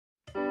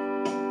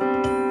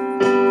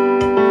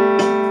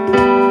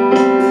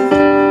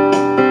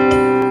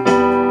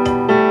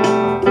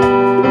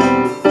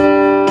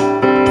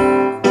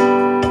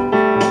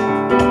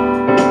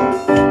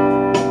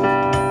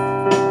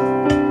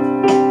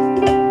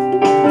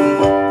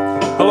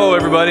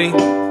everybody.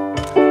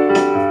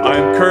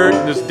 I'm Kurt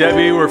and this is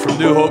Debbie. We're from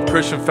New Hope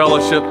Christian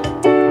Fellowship.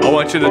 I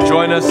want you to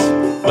join us.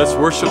 Let's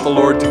worship the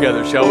Lord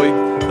together, shall we?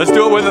 Let's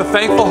do it with a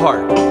thankful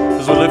heart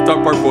as we lift up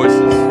our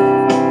voices.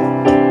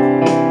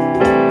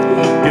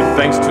 Give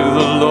thanks to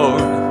the Lord,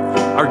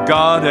 our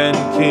God and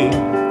King.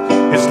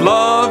 His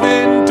love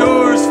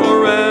endures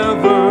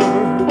forever.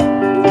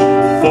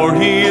 For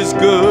He is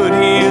good,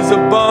 He is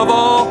above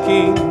all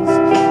kings.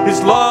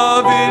 His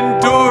love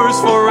endures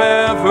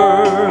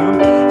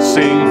forever.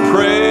 Sing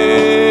praise,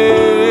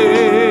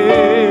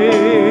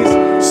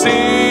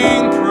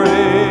 sing praise.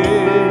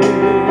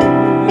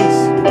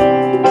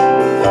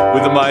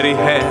 With a mighty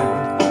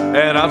hand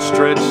and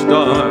outstretched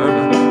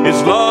arm,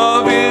 His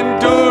love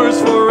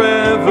endures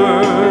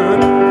forever.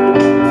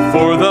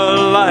 For the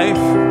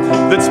life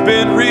that's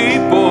been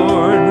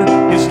reborn,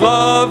 His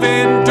love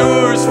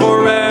endures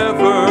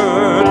forever.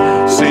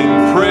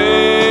 Sing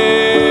praise,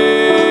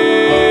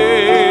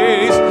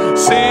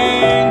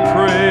 sing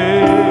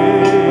praise,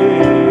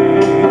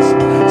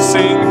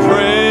 sing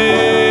praise,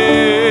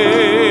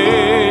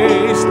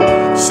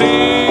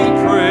 sing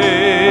praise.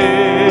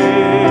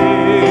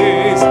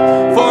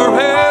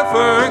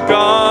 Forever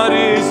God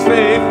is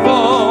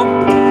faithful,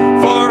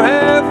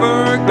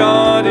 forever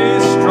God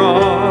is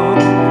strong,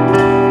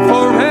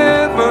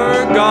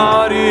 forever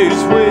God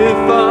is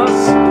with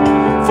us,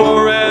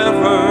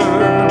 forever,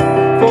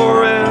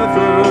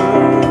 forever.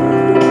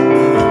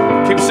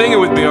 Keep singing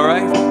with me, all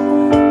right?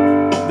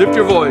 Lift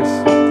your voice.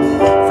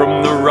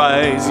 From the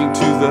rising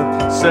to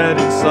the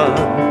setting sun,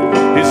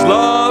 His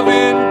love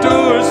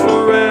endures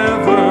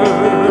forever.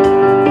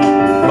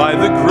 By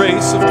the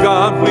grace of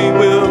God we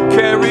will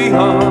carry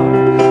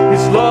on.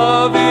 His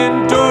love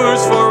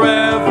endures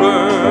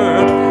forever.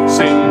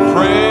 Sing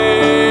praise,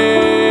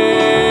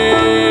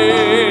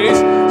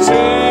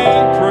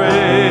 sing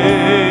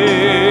praise,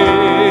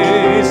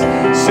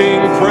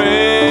 sing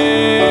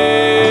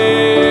praise,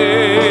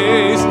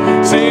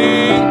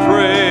 sing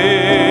praise.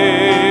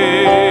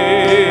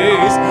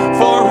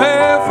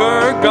 Forever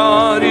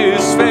God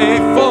is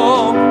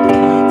faithful,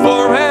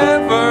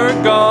 forever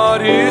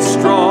God is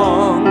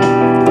strong,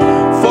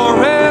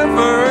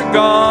 forever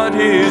God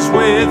is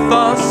with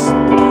us,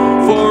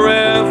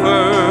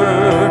 forever,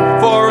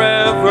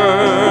 forever,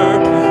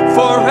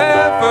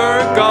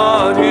 forever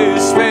God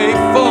is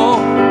faithful,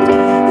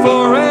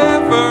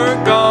 forever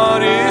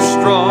God is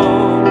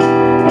strong,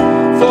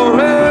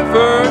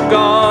 forever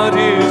God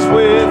is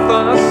with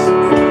us,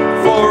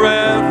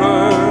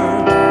 forever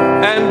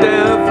and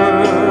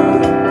ever.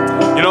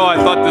 You know, I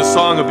thought this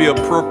song would be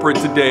appropriate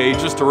today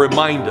just to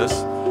remind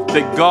us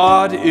that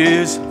God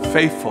is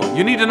faithful.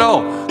 You need to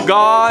know,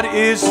 God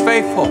is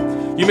faithful.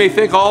 You may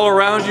think all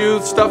around you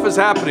stuff is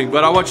happening,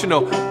 but I want you to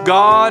know,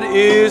 God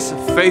is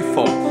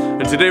faithful.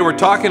 And today we're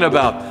talking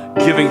about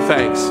giving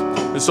thanks.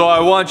 And so I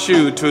want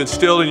you to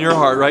instill in your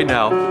heart right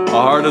now a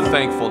heart of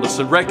thankfulness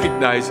and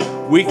recognize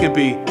we can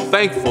be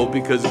thankful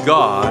because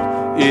God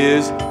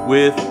is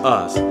with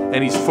us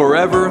and He's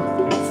forever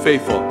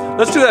faithful.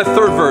 Let's do that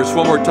third verse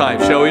one more time,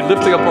 shall we?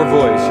 Lifting up our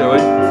voice, shall we?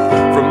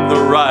 From the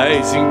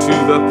rising to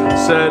the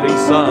setting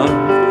sun,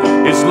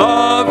 His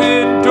love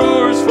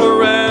endures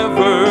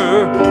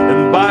forever.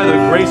 And by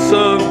the grace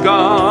of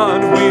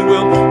God we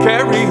will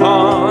carry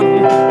on.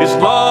 His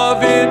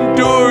love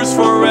endures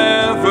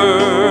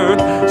forever.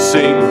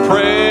 Sing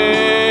praise,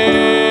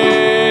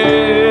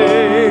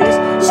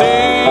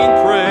 sing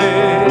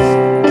praise,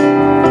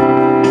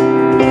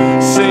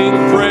 sing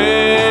praise,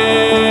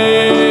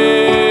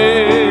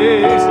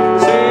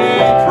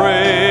 sing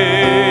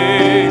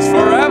praise.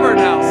 Forever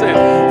now, say it.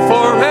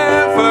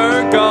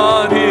 Forever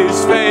God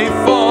is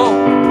faithful,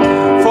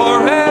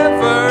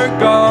 forever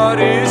God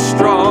is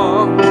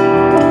strong,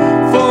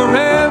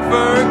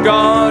 forever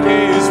God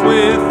is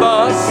with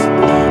us,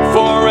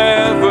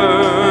 forever,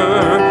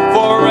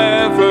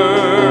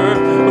 forever,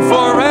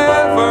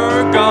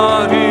 forever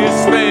God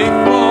is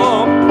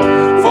faithful,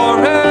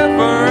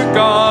 forever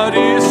God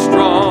is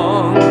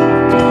strong,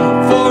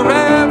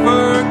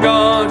 forever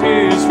God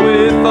is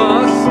with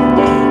us,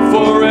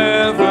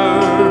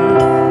 forever,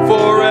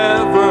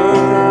 forever,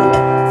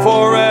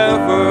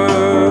 forever.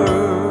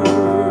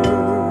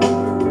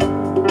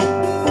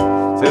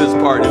 Say this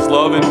part, His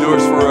love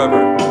endures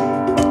forever.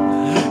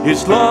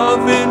 His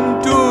love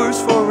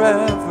endures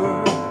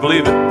forever.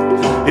 Believe it.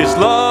 His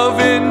love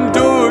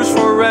endures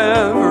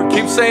forever.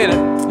 Keep saying it.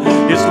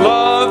 His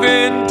love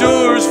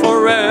endures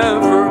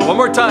forever. One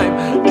more time.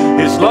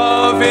 His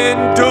love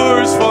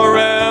endures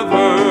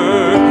forever.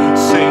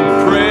 Sing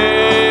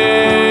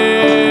praise,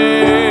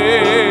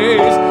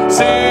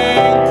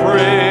 sing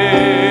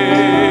praise,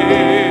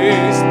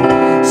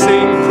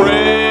 sing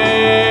praise,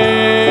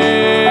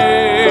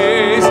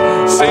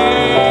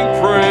 sing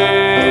praise.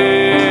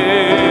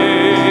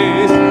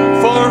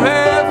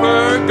 Forever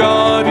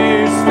God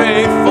is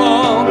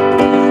faithful,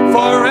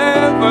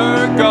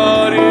 forever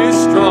God is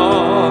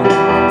strong,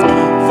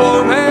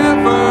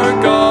 forever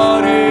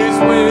God is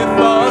with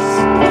us,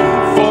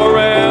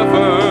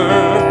 forever.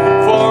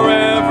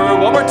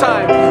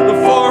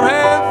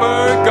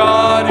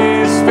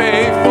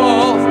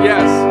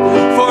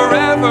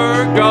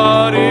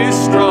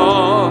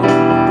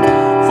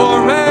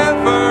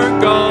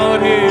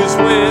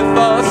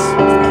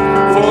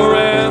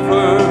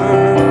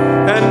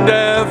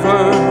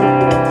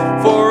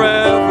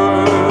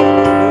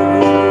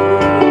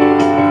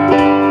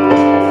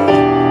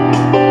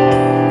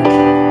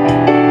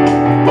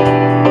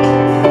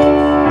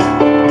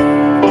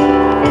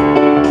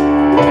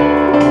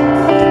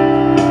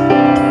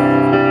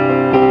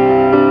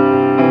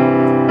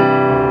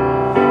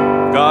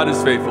 God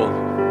is faithful.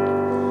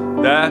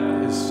 That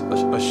is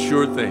a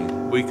sure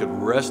thing we could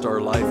rest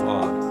our life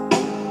on.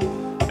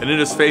 And in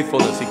His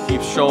faithfulness, He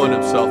keeps showing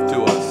Himself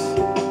to us.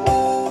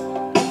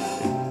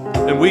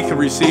 And we can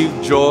receive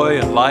joy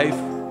and life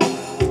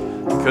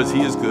because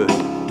He is good.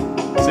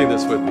 Sing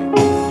this with me.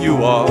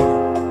 You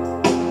are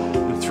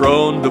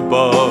enthroned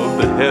above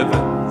the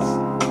heavens,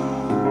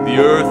 the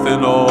earth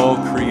and all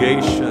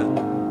creation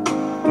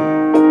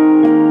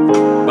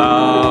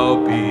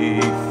bow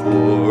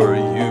before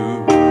you.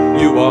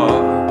 You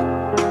are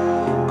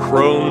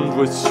crowned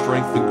with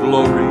strength and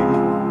glory,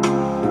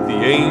 the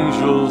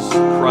angels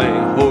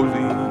crying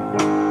holy,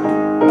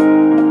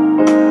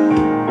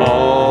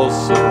 all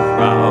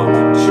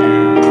surround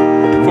you.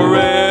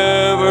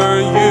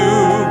 Forever you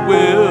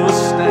will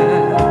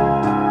stand.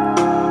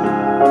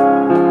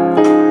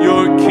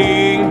 Your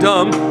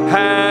kingdom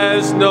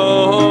has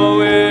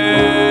no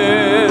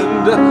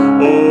end.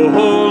 Oh,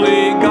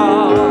 holy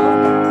God,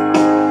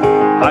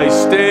 I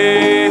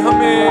stay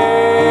amazed.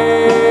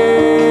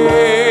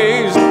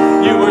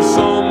 You are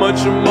so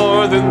much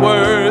more than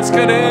words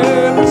can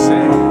ever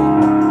say.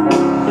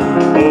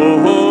 Oh,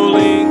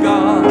 holy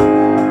God,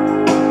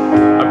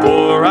 I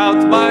pour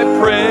out my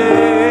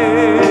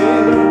praise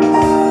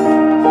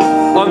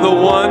on the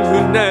one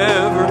who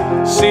never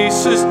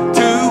ceases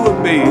to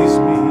amaze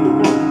me.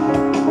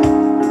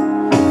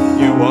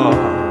 You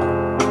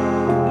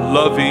are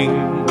loving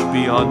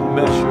beyond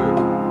measure.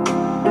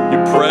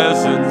 Your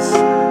presence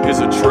is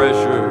a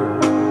treasure.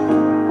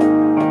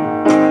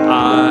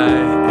 I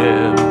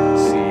am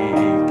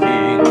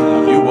seeking.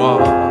 You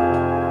are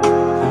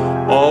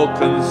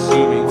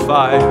all-consuming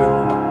fire.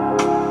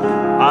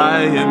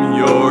 I am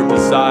your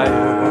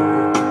desire.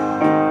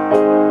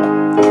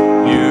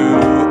 You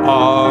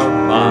are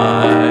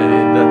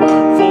mine.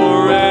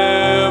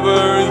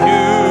 Forever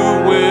you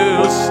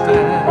will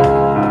stand.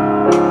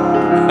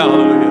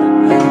 Hallelujah.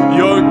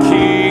 Your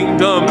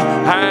kingdom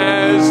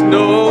has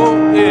no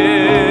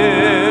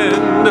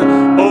end.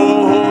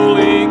 Oh,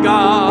 holy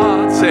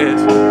God, say it.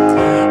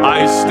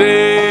 I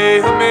stay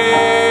amazed.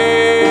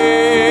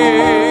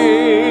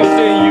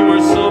 You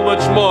are so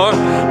much more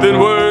than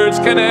words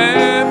can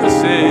ever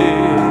say.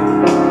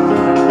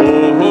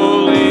 Oh,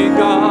 holy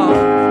God,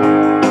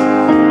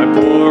 I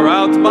pour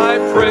out my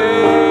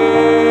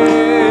praise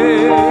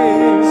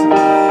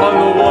on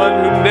the one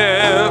who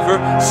never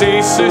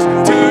ceases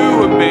to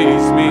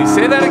amaze me.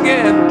 Say that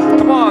again.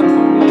 Come on.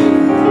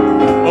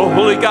 Oh,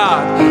 holy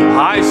God,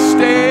 I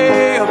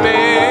stay amazed.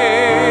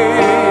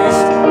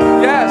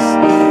 Yes,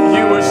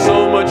 you are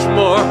so much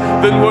more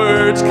than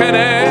words can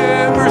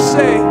ever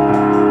say.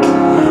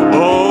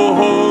 Oh,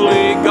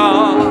 holy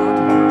God,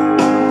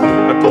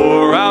 I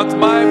pour out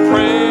my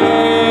praise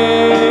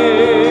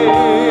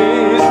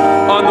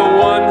on the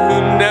one who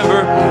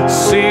never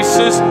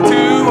ceases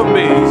to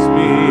amaze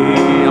me.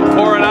 I'm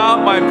pouring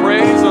out my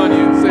praise on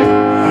you. Say,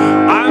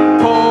 I'm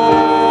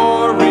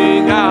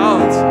pouring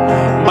out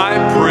my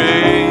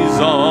praise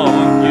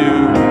on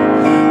you.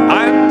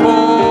 I'm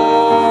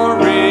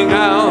pouring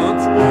out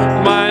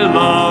my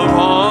love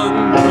on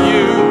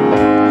you.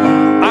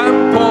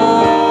 I'm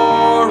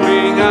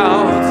pouring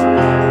out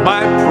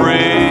my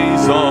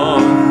praise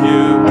on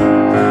you.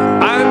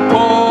 I'm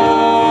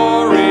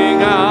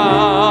pouring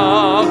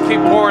out.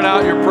 Keep pouring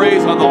out your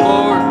praise on the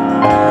Lord.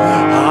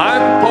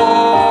 I'm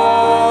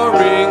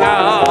pouring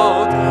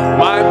out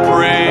my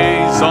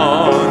praise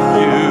on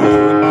you.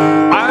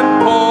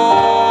 I'm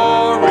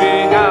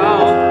pouring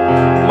out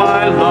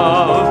my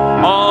love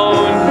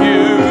on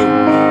you.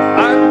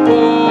 I'm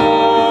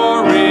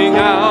pouring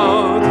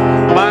out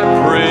my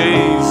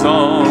praise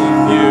on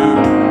you.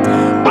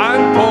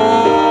 I'm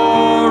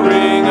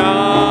pouring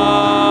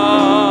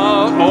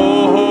out,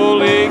 oh,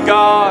 holy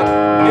God,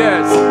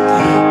 yes,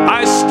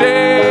 I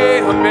stay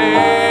amazed.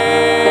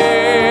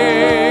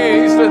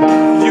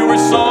 You are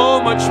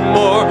so much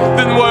more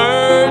than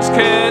words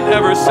can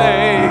ever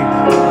say.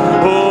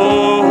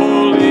 Oh,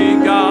 holy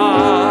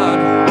God,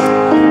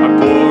 I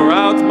pour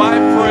out my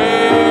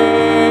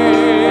praise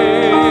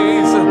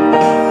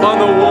on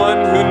the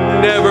one who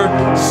never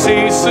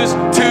ceases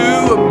to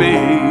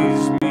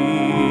amaze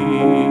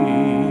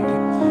me.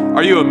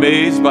 Are you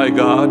amazed by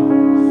God?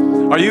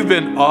 Are you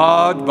been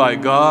awed by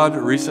God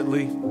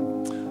recently?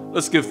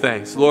 Let's give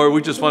thanks. Lord,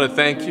 we just want to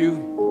thank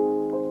you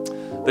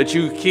that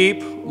you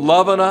keep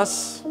loving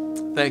us.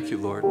 Thank you,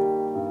 Lord.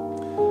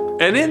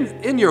 And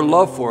in your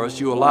love for us,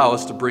 you allow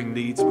us to bring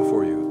needs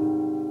before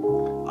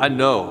you. I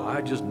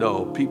just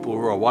know people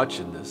who are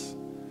watching this,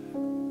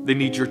 they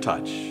need your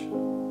touch.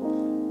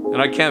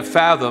 And I can't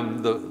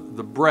fathom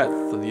the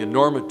breadth and the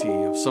enormity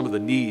of some of the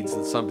needs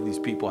that some of these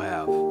people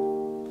have.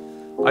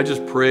 I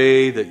just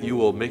pray that you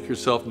will make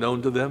yourself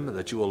known to them and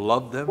that you will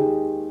love them.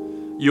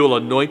 You will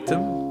anoint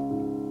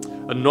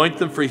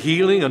them for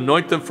healing,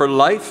 anoint them for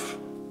life.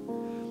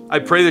 I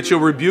pray that you'll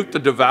rebuke the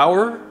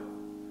devourer.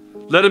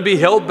 Let him be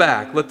held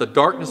back. Let the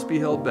darkness be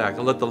held back.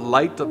 And let the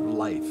light of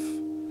life,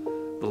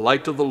 the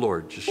light of the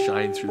Lord, just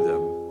shine through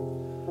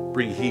them.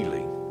 Bring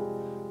healing,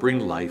 bring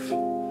life,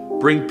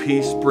 bring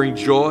peace, bring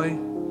joy.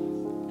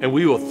 And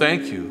we will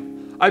thank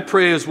you I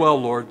pray as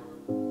well, Lord,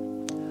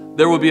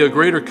 there will be a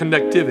greater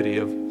connectivity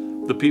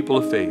of the people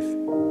of faith.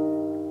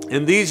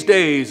 In these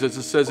days, as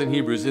it says in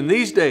Hebrews, in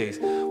these days,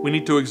 we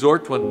need to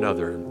exhort one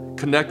another and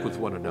connect with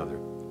one another.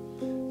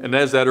 And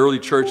as that early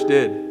church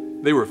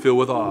did, they were filled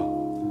with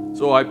awe.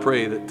 So I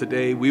pray that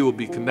today we will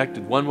be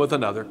connected one with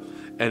another,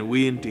 and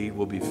we indeed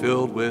will be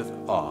filled with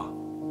awe.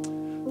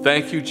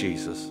 Thank you,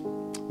 Jesus.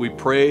 We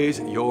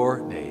praise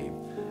your name.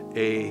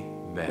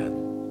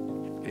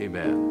 Amen.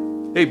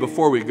 Amen. Hey,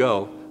 before we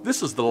go,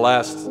 this is the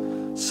last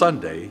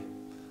Sunday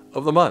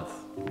of the month.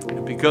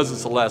 And because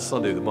it's the last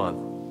Sunday of the month,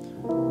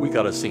 we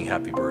got to sing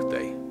happy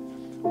birthday.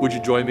 Would you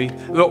join me?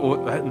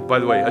 Oh, by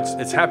the way,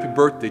 it's happy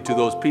birthday to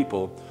those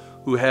people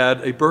who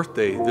had a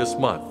birthday this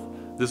month.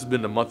 This has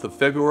been the month of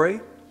February.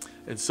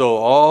 And so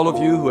all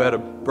of you who had a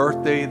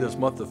birthday this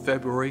month of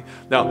February.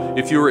 Now,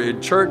 if you were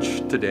in church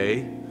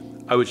today,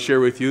 I would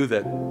share with you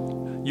that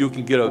you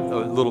can get a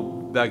little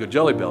bag of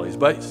Jelly Bellies.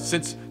 But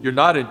since you're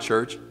not in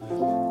church,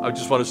 I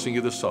just want to sing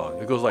you this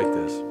song. It goes like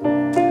this.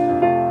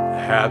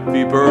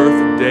 Happy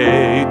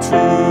birthday to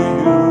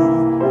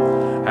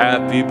you.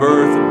 Happy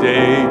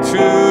birthday to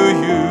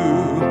you.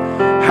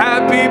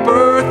 Happy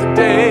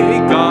birthday,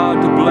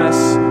 God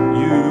bless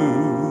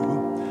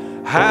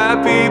you.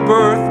 Happy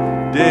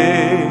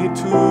birthday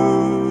to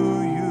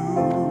you.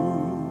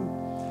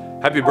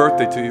 Happy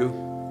birthday to you.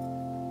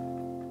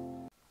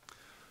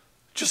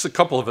 Just a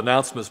couple of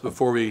announcements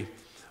before we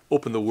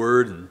open the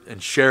Word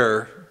and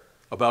share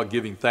about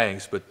giving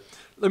thanks. But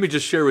let me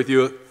just share with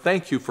you,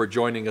 thank you for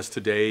joining us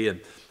today.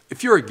 And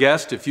if you're a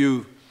guest, if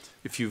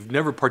you've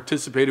never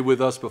participated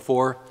with us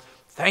before,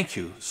 thank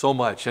you so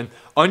much. And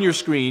on your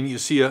screen, you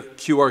see a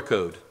QR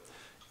code.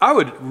 I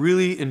would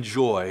really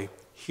enjoy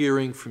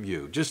hearing from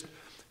you. Just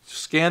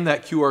scan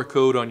that QR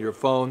code on your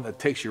phone. That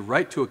takes you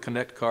right to a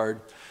Connect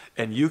card,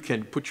 and you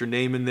can put your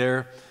name in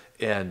there,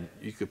 and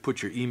you could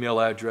put your email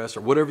address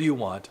or whatever you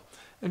want,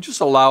 and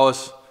just allow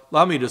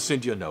me to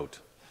send you a note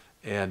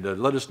and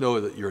let us know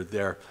that you're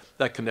there.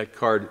 That Connect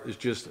card is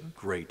just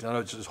great. And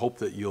I just hope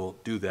that you'll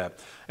do that.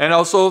 And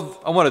also,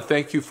 I want to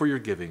thank you for your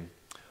giving.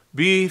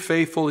 Be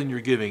faithful in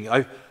your giving.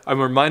 I'm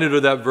reminded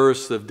of that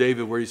verse of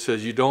David where he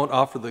says, you don't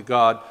offer to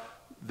God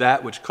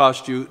that which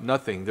cost you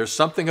nothing. There's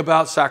something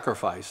about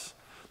sacrifice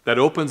that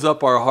opens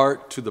up our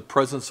heart to the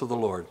presence of the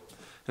Lord.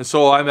 And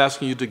so I'm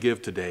asking you to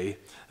give today.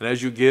 And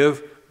as you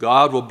give,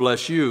 God will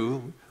bless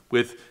you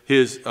with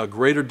his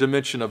greater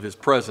dimension of his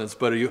presence,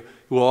 but he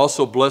will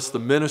also bless the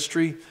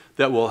ministry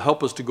that will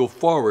help us to go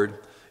forward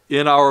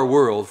in our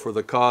world for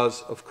the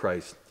cause of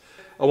Christ.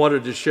 I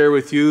wanted to share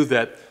with you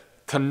that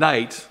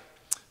tonight,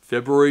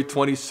 February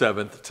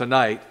 27th,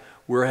 tonight,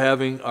 we're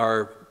having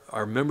our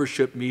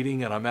membership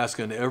meeting, and I'm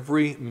asking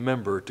every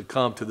member to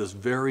come to this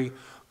very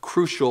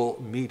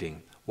crucial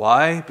meeting.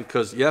 Why?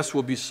 Because yes,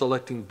 we'll be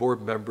selecting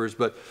board members,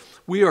 but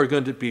we are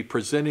going to be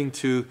presenting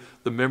to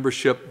the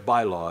membership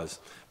bylaws.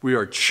 We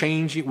are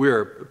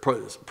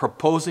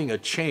proposing a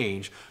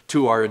change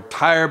to our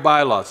entire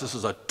bylaws. This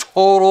is a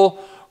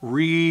total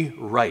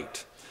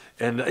rewrite.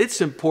 And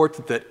it's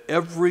important that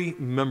every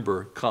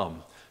member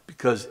come,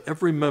 because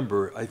every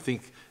member, I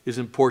think, is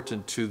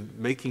important to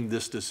making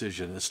this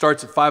decision. It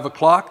starts at 5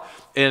 o'clock,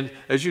 and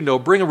as you know,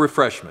 bring a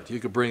refreshment. You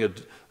could bring a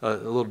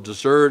little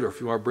dessert, or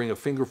if you want to bring a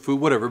finger food,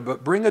 whatever,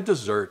 but bring a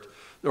dessert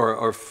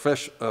or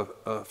fresh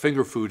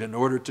finger food in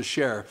order to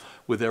share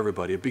with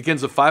everybody. It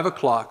begins at 5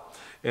 o'clock.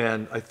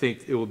 And I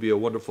think it will be a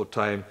wonderful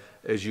time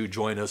as you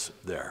join us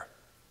there.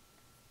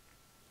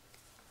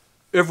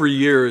 Every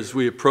year as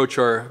we approach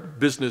our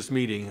business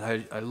meeting,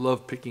 I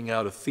love picking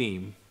out a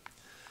theme.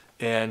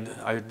 And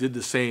I did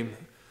the same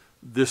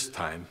this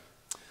time.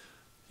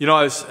 You know,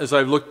 as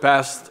I've looked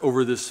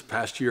over this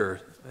past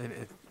year,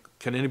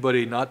 can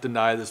anybody not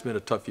deny this has been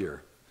a tough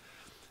year?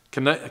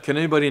 Can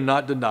anybody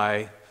not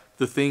deny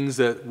the things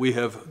that we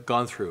have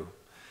gone through?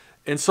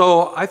 And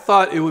so I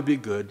thought it would be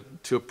good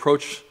to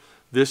approach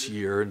this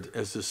year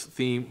as this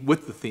theme,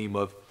 with the theme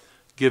of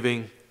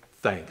giving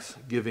thanks,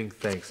 giving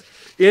thanks.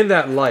 In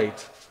that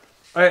light,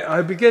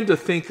 I begin to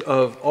think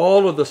of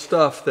all of the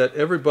stuff that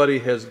everybody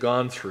has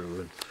gone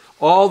through and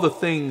all the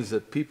things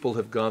that people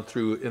have gone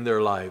through in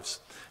their lives.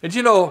 And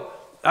you know,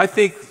 I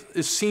think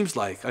it seems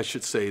like, I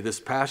should say, this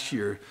past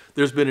year,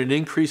 there's been an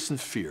increase in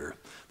fear.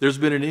 There's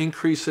been an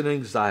increase in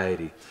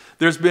anxiety.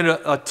 There's been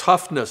a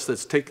toughness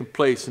that's taken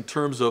place in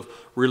terms of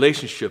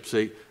relationships,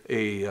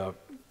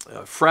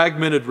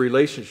 fragmented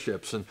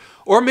relationships,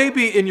 or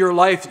maybe in your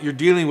life you're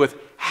dealing with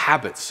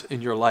habits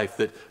in your life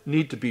that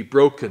need to be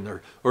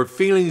broken, or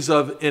feelings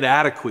of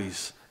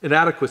inadequacies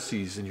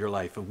in your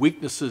life, and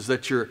weaknesses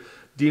that you're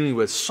dealing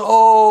with.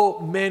 So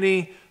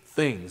many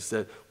things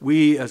that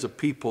we as a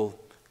people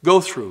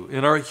go through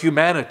in our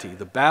humanity,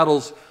 the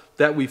battles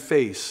that we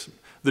face,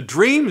 the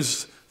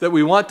dreams that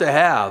we want to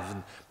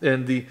have,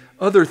 and the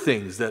other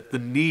things, the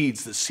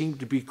needs that seem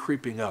to be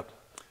creeping up.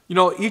 You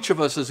know, each of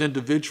us as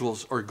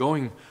individuals are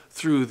going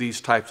through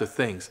these types of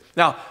things.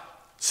 Now,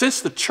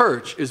 since the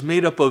church is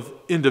made up of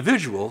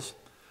individuals,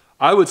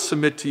 I would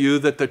submit to you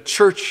that the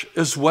church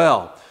as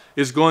well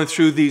is going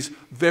through these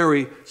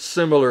very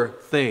similar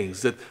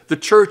things, that the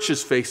church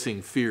is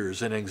facing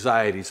fears and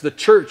anxieties. The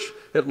church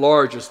at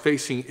large is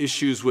facing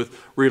issues with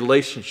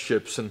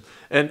relationships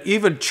and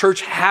even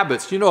church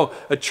habits. You know,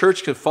 a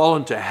church can fall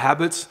into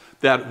habits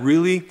that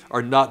really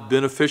are not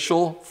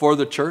beneficial for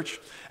the church.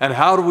 And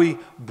how do we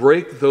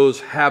break those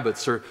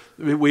habits? Or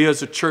we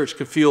as a church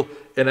can feel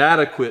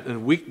inadequate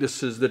and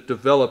weaknesses that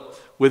develop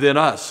within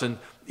us, and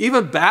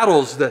even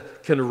battles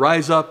that can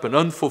rise up, and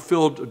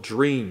unfulfilled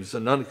dreams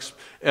and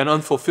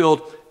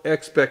unfulfilled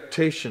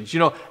expectations. You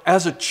know,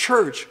 as a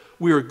church,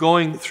 we are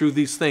going through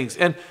these things.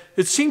 And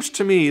it seems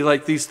to me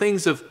like these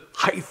things have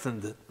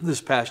heightened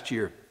this past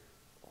year.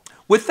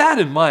 With that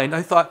in mind,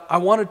 I thought I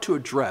wanted to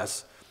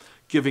address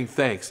giving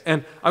thanks.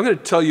 And I'm going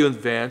to tell you in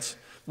advance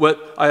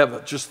what I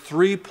have just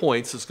 3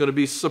 points. It's going to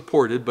be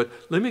supported, but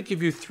let me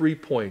give you 3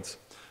 points.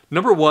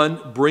 Number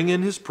 1, bring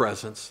in his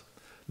presence.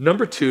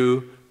 Number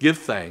 2, give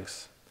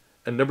thanks.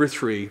 And number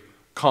 3,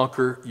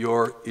 conquer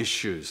your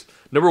issues.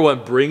 Number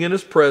 1, bring in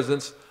his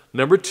presence.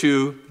 Number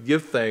 2,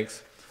 give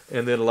thanks.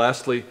 And then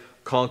lastly,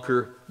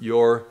 conquer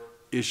your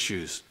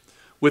issues.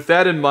 With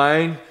that in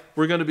mind,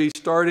 we're going to be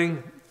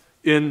starting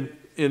in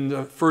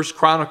 1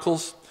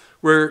 Chronicles.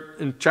 We're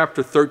in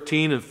chapter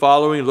 13 and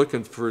following,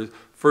 looking for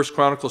 1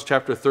 Chronicles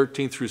chapter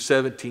 13 through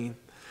 17.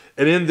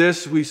 And in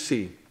this we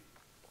see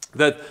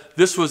that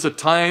this was a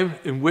time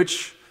in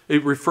which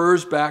it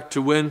refers back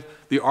to when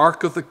the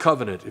Ark of the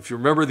Covenant, if you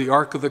remember, the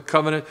Ark of the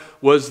Covenant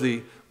was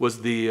the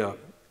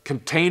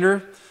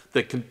container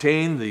that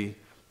contained the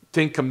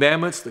 10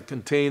 Commandments, that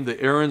contained the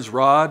Aaron's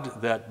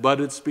rod that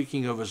budded,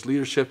 speaking of his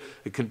leadership.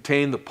 It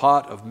contained the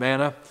pot of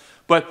manna.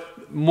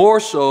 But more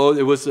so,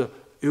 it was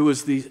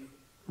the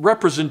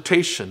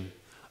representation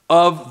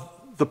of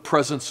the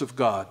presence of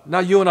God. Now,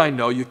 you and I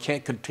know you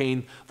can't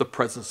contain the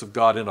presence of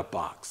God in a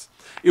box.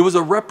 It was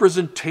a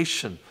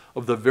representation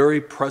of the very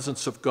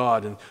presence of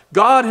God. And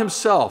God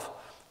himself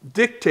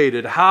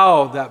dictated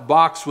how that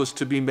box was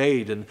to be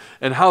made,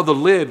 and how the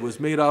lid was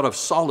made out of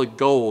solid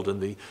gold,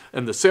 and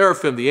the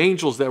seraphim, the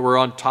angels that were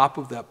on top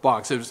of that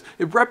box. It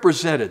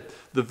represented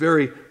the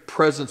very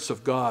presence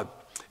of God.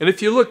 And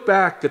if you look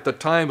back at the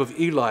time of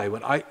Eli,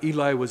 when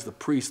Eli was the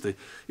priest, the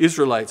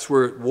Israelites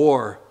were at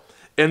war,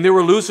 and they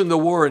were losing the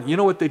war. And you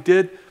know what they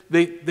did?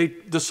 They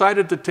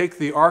decided to take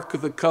the Ark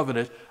of the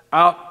Covenant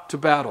out to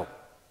battle.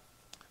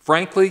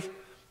 Frankly,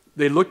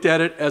 they looked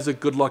at it as a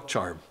good luck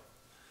charm.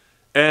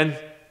 And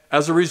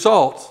as a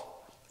result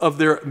of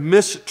their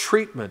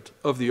mistreatment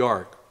of the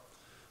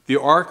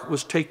ark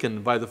was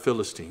taken by the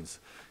Philistines.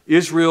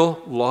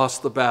 Israel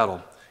lost the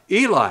battle.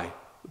 Eli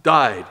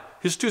died.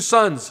 His 2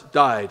 sons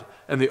died,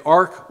 and the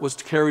ark was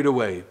carried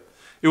away.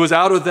 It was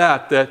out of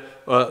that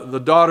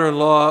the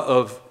daughter-in-law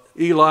of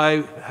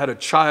Eli had a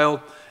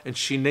child, and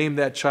she named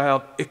that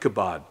child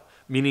Ichabod,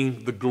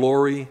 meaning the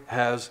glory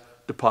has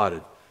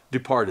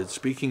departed.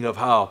 Speaking of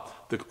how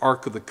the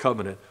Ark of the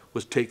Covenant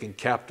was taken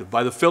captive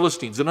by the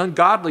Philistines, an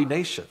ungodly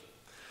nation.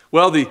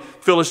 Well, the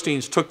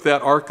Philistines took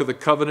that Ark of the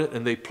Covenant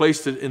and they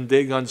placed it in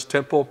Dagon's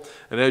temple.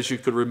 And as you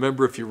could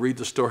remember, if you read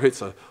the story,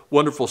 it's a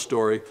wonderful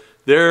story.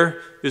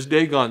 There is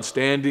Dagon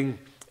standing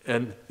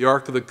and the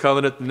Ark of the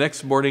Covenant. The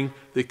next morning,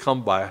 they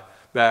come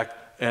back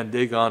and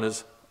Dagon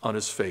is on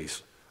his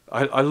face.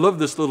 I love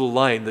this little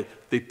line that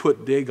they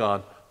put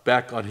Dagon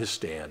back on his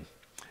stand.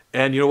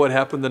 And you know what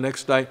happened the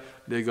next night?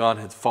 Dagon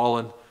had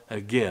fallen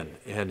again,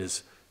 and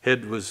his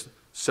head was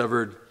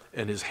severed,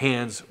 and his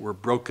hands were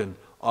broken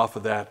off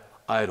of that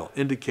idol,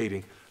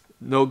 indicating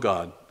no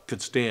God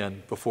could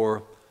stand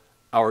before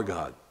our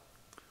God.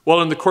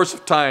 Well, in the course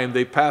of time,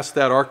 they passed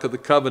that Ark of the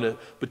Covenant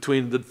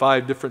between the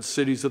 5 different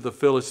cities of the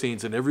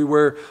Philistines, and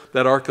everywhere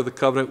that Ark of the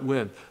Covenant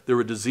went, there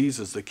were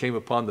diseases that came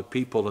upon the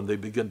people, and they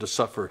began to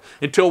suffer.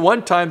 Until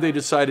one time they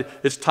decided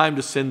it's time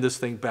to send this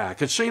thing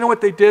back. And so you know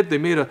what they did? They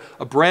made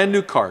a brand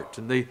new cart,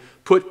 and they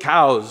put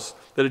cows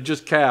that had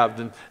just calved,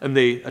 and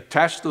they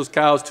attached those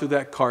cows to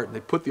that cart, and they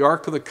put the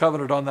Ark of the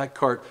Covenant on that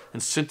cart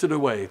and sent it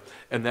away,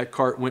 and that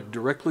cart went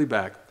directly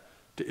back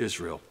to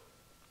Israel.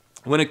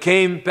 When it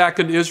came back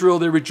into Israel,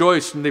 they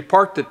rejoiced, and they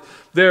parked it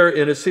there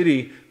in a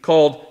city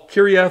called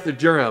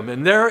Kiriath-Jearim,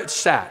 and there it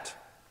sat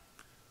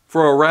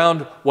for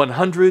around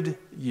 100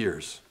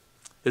 years.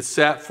 It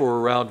sat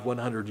for around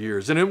 100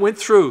 years, and it went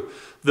through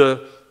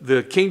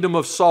the kingdom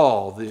of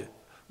Saul.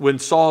 When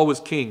Saul was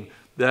king,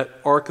 that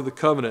Ark of the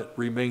Covenant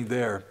remained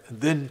there,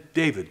 and then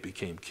David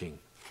became king.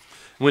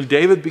 When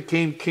David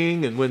became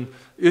king, and when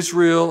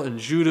Israel and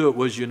Judah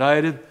was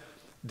united,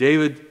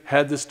 David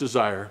had this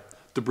desire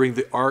to bring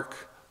the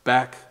ark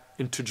back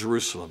into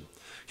Jerusalem.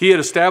 He had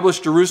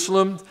established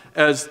Jerusalem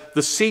as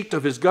the seat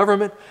of his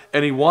government,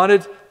 and he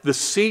wanted the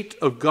seat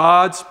of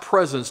God's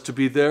presence to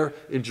be there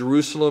in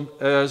Jerusalem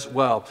as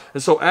well.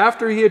 And so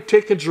after he had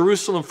taken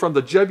Jerusalem from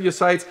the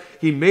Jebusites,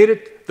 he made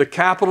it the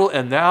capital,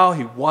 and now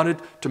he wanted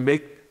to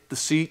make the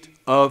seat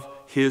of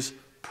his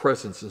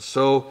presence. And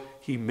so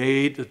he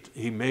made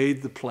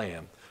the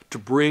plan to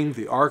bring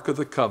the Ark of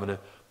the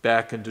Covenant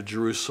back into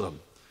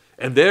Jerusalem.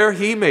 And there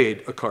he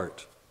made a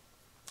cart.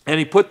 And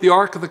he put the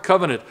Ark of the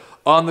Covenant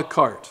on the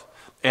cart.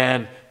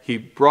 And he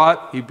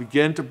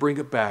began to bring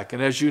it back.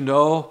 And as you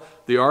know,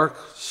 the ark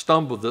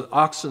stumbled, the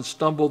oxen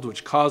stumbled,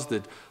 which caused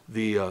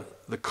the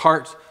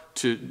cart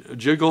to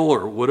jiggle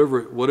or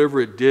whatever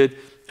it did.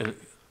 And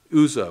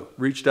Uzzah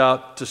reached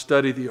out to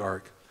study the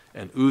ark,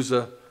 and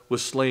Uzzah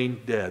was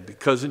slain dead,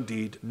 because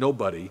indeed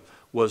nobody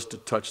was to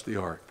touch the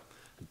ark.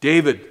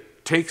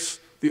 David takes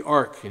the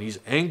ark, and he's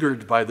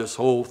angered by this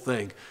whole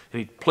thing, and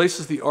he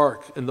places the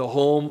ark in the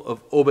home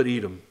of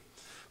Obed-Edom,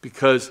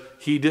 because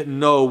he didn't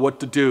know what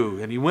to do.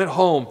 And he went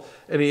home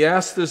and he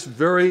asked this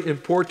very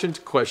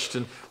important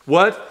question: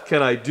 what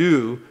can I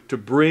do to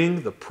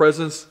bring the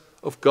presence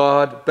of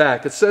God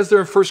back? It says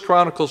there in 1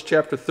 Chronicles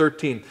chapter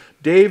 13,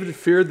 David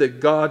feared that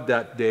God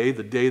that day,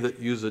 the day that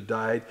Uzzah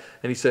died,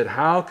 and he said,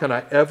 how can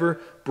I ever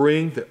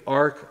bring the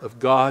ark of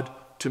God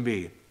to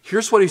me?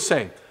 Here's what he's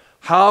saying: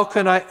 how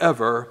can I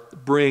ever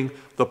bring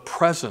the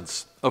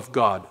presence of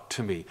God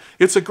to me?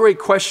 It's a great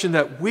question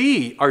that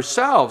we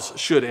ourselves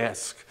should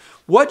ask.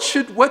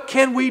 What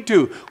can we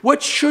do?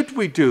 What should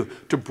we do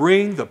to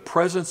bring the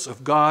presence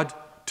of God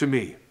to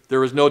me?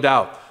 There is no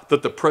doubt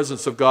that the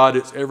presence of God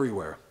is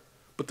everywhere,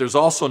 but there's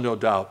also no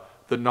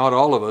doubt that not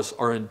all of us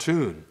are in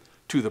tune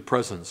to the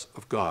presence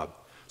of God.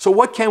 So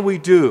what can we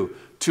do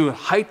to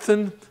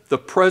heighten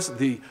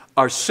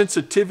our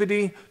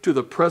sensitivity to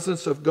the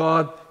presence of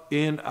God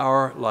in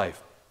our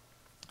life?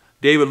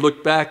 David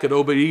looked back at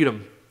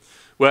Obed-Edom.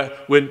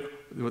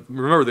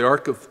 Remember, the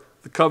Ark of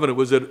the Covenant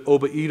was at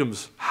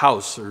Obed-Edom's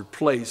house or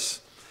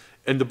place.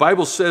 And the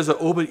Bible says that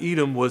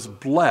Obed-Edom was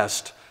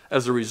blessed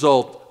as a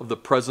result of the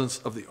presence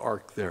of the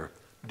ark there.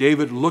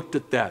 David looked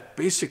at that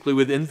basically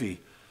with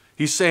envy.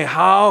 He's saying,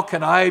 how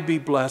can I be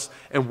blessed?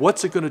 And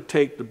what's it going to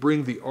take to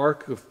bring the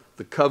Ark of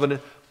the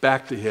Covenant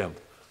back to him?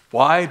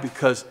 Why?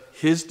 Because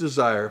his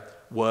desire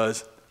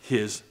was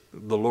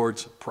the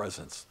Lord's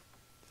presence.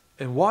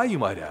 And why, you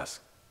might ask?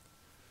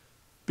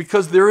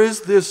 Because there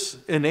is this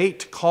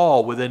innate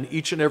call within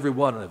each and every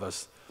one of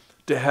us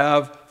to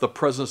have the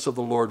presence of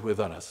the Lord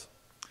within us.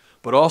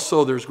 But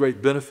also there's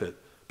great benefit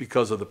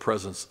because of the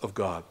presence of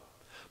God.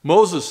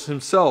 Moses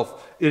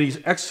himself, in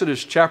his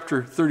Exodus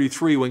chapter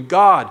 33, when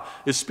God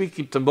is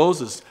speaking to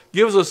Moses,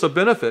 gives us a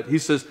benefit. He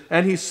says,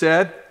 and he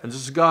said, and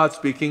this is God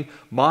speaking,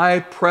 my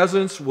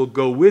presence will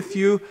go with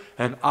you,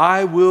 and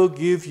I will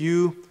give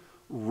you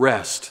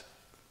rest.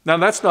 Now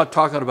that's not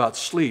talking about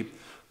sleep.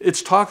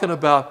 It's talking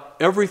about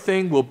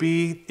everything will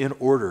be in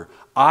order.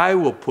 I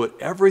will put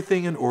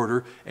everything in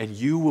order, and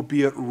you will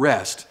be at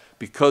rest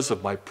because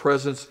of my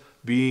presence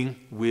being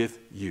with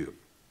you.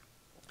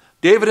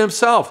 David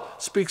himself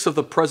speaks of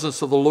the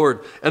presence of the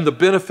Lord and the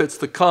benefits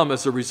that come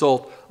as a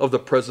result of the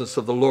presence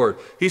of the Lord.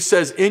 He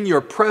says, in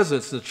your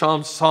presence, in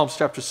Psalms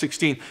chapter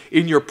 16,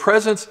 in your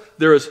presence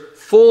there is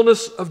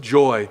fullness of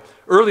joy.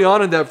 Early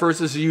on in that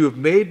verse, it says, you have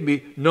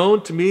made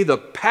known to me the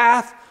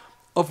path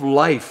of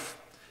life.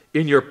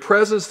 In your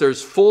presence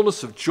there's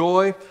fullness of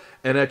joy,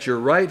 and at your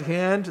right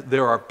hand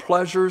there are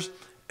pleasures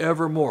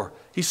evermore.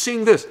 He's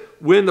seeing this.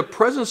 When the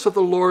presence of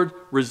the Lord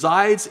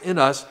resides in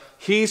us,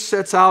 he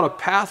sets out a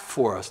path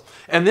for us.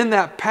 And in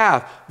that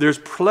path, there's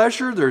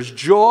pleasure, there's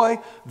joy,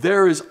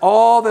 there is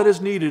all that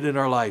is needed in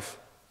our life.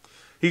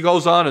 He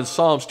goes on in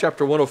Psalms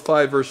chapter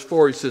 105, verse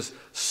 4, he says,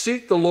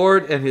 seek the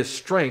Lord and his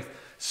strength.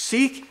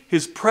 Seek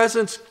his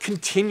presence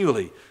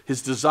continually.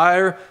 His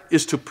desire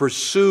is to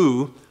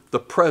pursue the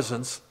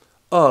presence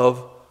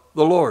of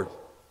the Lord.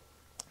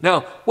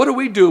 Now, what do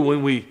we do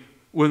when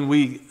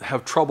we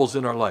have troubles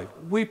in our life?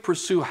 We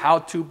pursue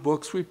how-to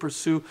books. We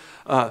pursue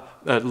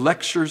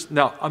lectures.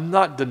 Now, I'm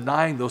not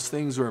denying those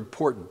things are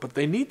important, but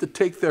they need to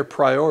take their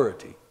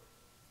priority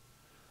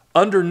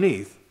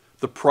underneath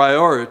the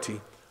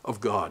priority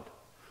of God.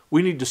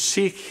 We need to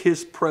seek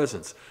his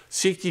presence.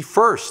 Seek ye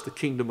first the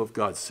kingdom of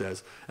God,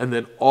 says, and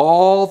then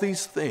all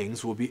these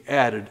things will be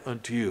added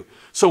unto you.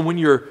 So when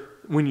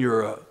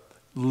you're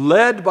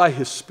led by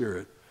his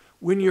Spirit,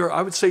 when you're,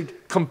 I would say,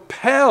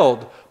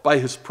 compelled by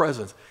his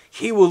presence,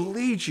 he will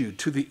lead you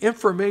to the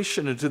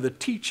information and to the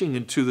teaching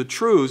and to the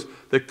truths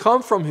that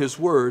come from his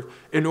word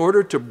in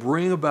order to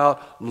bring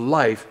about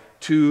life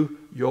to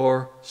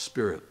your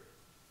spirit.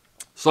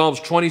 Psalms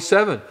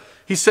 27,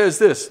 he says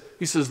this.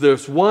 He says,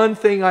 there's one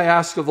thing I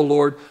ask of the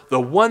Lord, the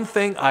one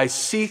thing I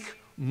seek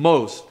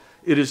most.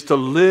 It is to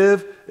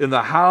live in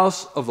the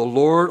house of the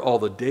Lord all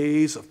the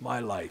days of my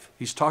life.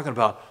 He's talking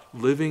about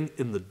living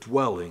in the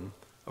dwelling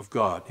of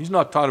God. He's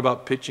not talking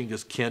about pitching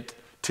his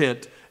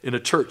tent in a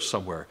church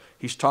somewhere.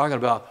 He's talking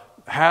about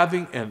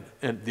having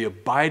and the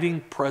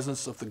abiding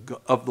presence of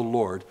the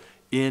Lord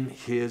in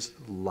his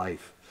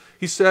life.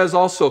 He says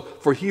also,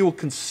 for he will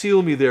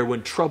conceal me there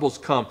when troubles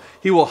come.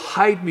 He will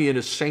hide me in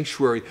his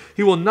sanctuary.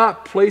 He will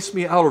not place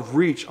me out of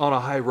reach on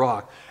a high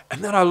rock.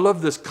 And then I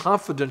love this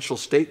confidential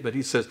statement.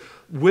 He says,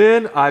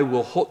 then I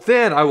will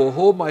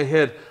hold my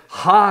head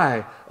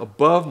high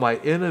above my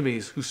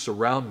enemies who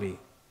surround me.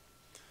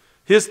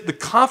 The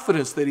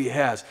confidence that he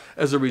has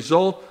as a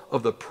result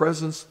of the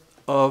presence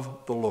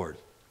of the Lord.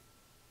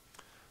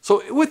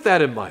 So with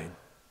that in mind,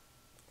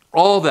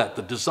 all that,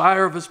 the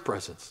desire of his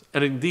presence,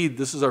 and indeed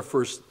this is our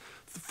first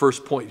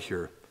point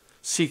here,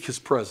 seek his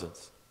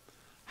presence?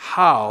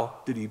 How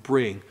did he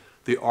bring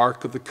the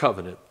Ark of the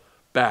Covenant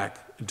back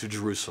into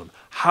Jerusalem?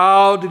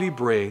 How did he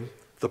bring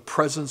the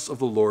presence of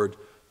the Lord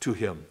to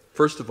him?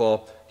 First of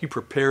all, he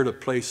prepared a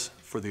place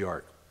for the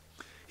Ark.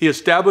 He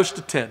established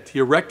a tent. He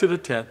erected a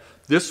tent.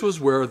 This was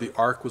where the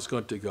Ark was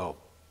going to go.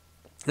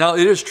 Now,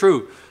 it is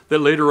true that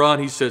later on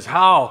he says,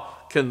 how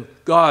can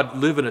God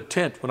live in a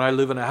tent when I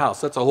live in a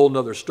house? That's a whole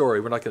nother story.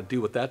 We're not going to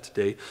deal with that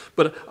today.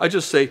 But I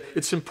just say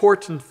it's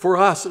important for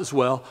us as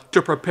well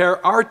to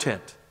prepare our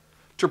tent,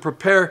 to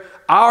prepare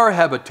our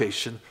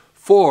habitation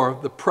for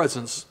the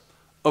presence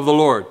of the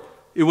Lord.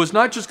 It was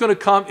not just going to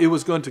come, it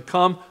was going to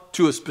come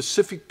to a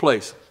specific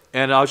place.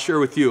 And I'll share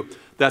with you,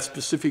 that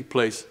specific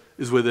place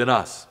is within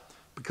us,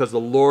 because the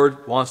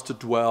Lord wants to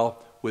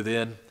dwell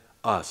within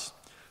us.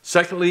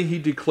 Secondly, he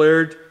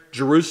declared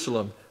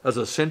Jerusalem as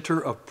a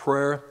center of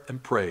prayer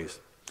and praise.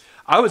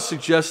 I would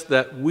suggest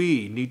that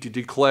we need to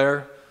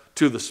declare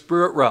to the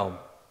spirit realm,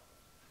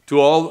 to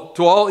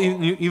all,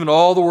 even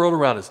all the world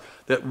around us,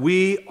 that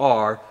we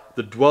are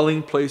the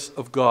dwelling place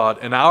of God,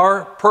 and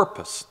our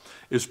purpose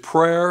is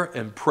prayer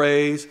and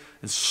praise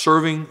and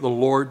serving the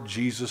Lord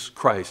Jesus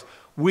Christ.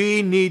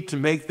 We need to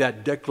make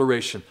that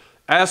declaration.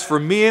 As for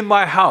me and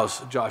my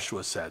house,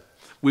 Joshua said,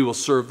 we will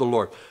serve the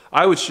Lord.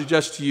 I would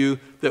suggest to you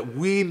that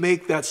we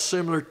make that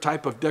similar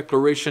type of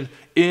declaration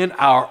in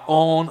our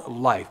own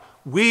life.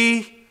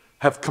 We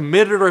have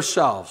committed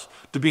ourselves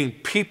to being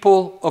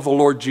people of the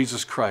Lord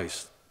Jesus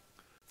Christ.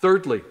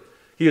 Thirdly,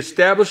 he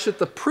established that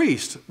the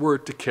priests were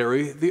to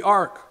carry the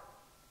ark.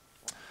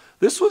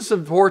 This was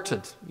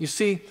important. You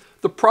see,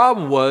 the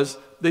problem was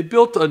they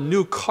built a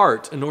new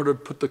cart in order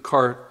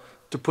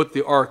to put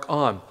the ark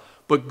on.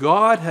 But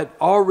God had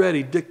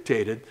already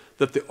dictated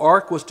that the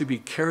ark was to be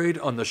carried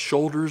on the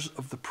shoulders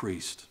of the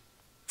priest.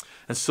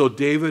 And so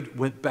David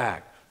went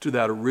back to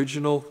that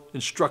original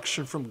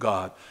instruction from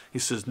God. He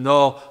says,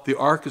 no, the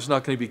ark is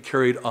not going to be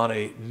carried on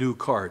a new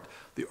cart.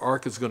 The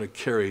ark is going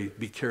to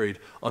be carried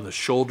on the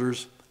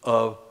shoulders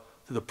of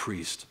the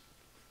priest.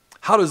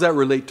 How does that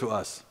relate to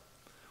us?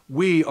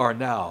 We are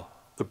now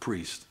the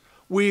priest.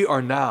 We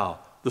are now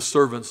the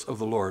servants of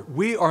the Lord.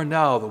 We are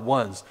now the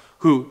ones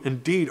who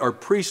indeed are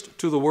priests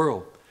to the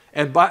world.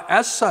 And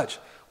as such,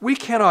 we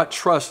cannot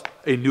trust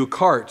a new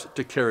cart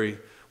to carry.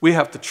 We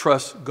have to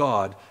trust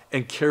God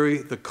and carry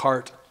the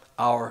cart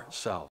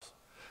ourselves.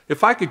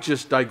 If I could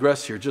just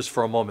digress here just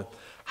for a moment.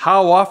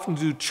 How often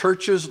do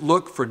churches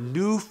look for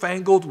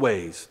newfangled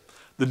ways,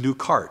 the new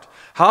cart?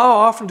 How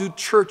often do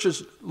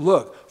churches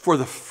look for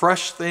the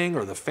fresh thing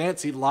or the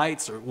fancy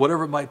lights or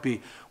whatever it might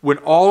be, when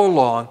all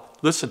along,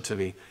 listen to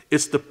me,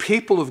 it's the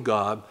people of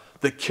God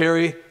that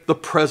carry the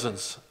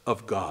presence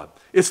of God.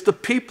 It's the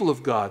people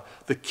of God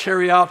that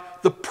carry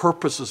out the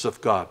purposes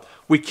of God.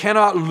 We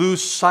cannot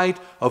lose sight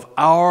of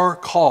our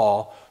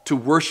call to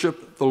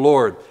worship the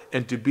Lord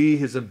and to be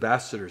his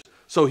ambassadors.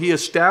 So he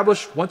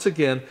established once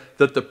again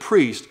that the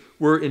priests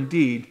were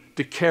indeed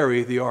to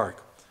carry the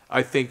ark.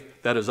 I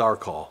think that is our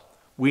call.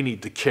 We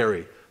need to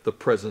carry the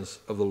presence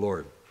of the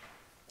Lord.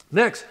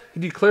 Next, he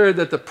declared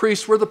that the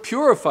priests were to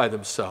purify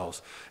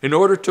themselves in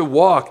order to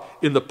walk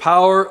in the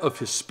power of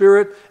his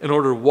Spirit, in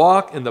order to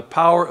walk in the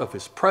power of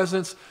his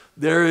presence.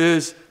 There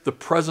is the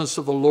presence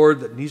of the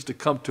Lord that needs to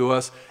come to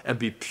us and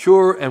be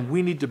pure, and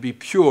we need to be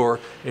pure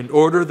in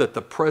order that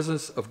the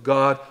presence of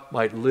God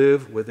might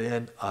live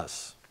within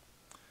us.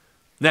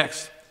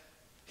 Next,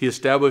 he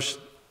established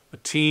a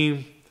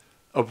team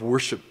of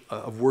worship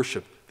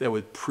that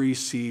would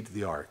precede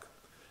the ark.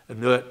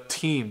 And that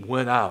team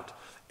went out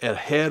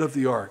ahead of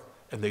the ark,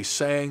 and they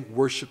sang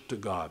worship to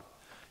God.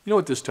 You know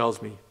what this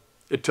tells me?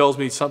 It tells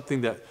me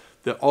something that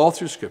all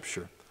through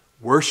Scripture,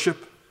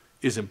 worship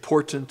is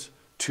important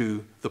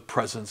to the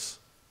presence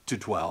to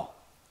dwell.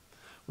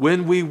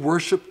 When we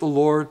worship the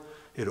Lord,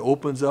 it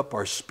opens up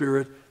our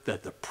spirit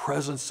that the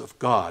presence of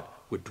God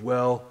would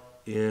dwell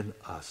in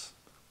us.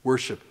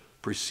 Worship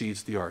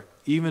precedes the ark.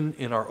 Even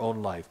in our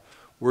own life,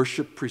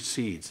 worship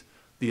precedes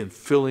the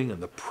infilling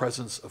and the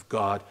presence of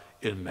God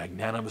in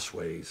magnanimous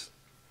ways.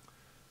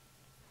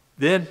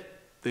 Then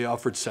they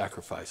offered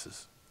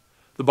sacrifices.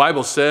 The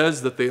Bible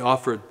says that they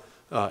offered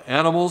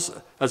animals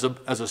as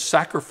a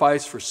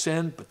sacrifice for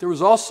sin, but there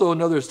was also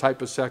another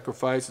type of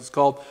sacrifice. It's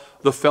called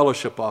the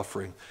fellowship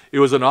offering. It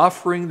was an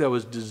offering that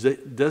was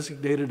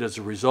designated as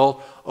a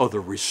result of the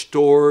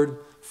restored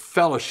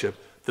fellowship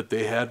that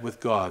they had with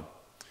God.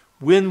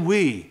 When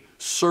we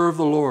serve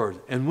the Lord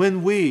and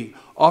when we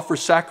offer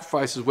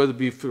sacrifices, whether it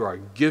be through our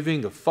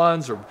giving of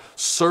funds or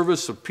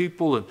service of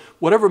people and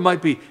whatever it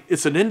might be,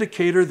 it's an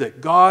indicator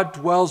that God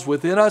dwells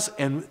within us,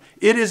 and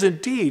it is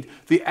indeed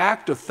the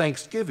act of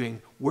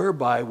thanksgiving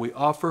whereby we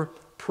offer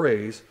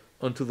praise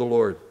unto the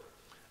Lord.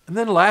 And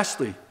then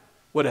lastly,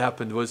 what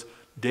happened was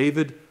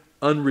David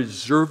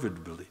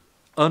unreservedly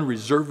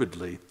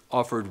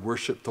offered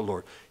worship to the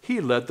Lord. He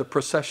led the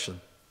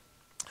procession.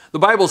 The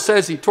Bible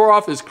says he tore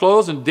off his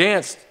clothes and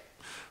danced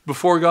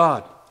before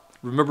God.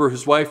 Remember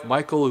his wife,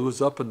 Michal, who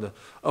was up in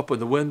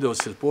the window,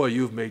 said, boy,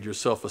 you've made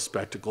yourself a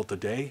spectacle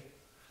today.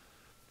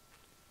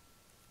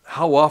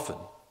 How often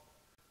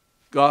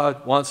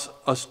God wants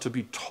us to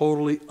be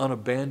totally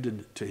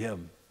unabandoned to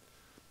him.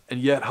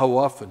 And yet, how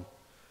often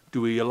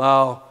do we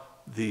allow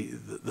the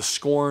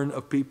scorn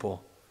of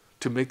people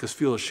to make us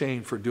feel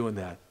ashamed for doing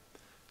that?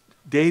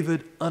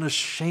 David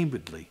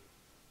unashamedly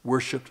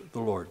worshiped the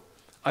Lord.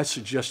 I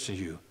suggest to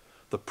you,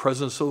 the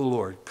presence of the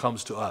Lord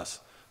comes to us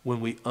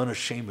when we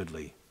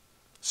unashamedly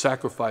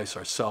sacrifice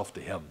ourselves to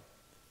him,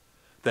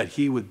 that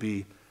he would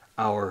be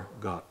our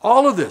God.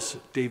 All of this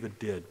David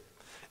did,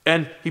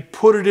 and he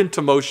put it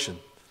into motion.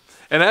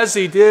 And as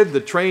he did, the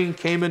train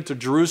came into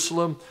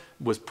Jerusalem,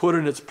 was put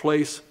in its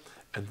place,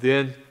 and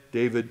then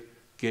David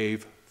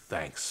gave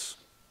thanks.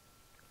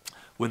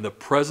 When the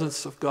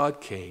presence of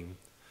God came,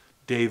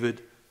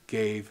 David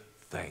gave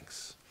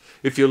thanks.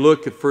 If you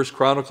look at 1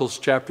 Chronicles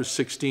chapter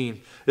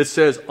 16, it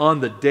says, on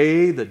the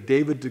day that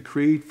David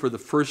decreed for the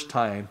first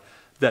time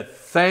that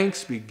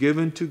thanks be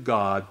given to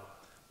God,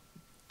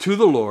 to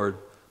the Lord,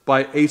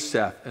 by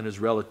Asaph and his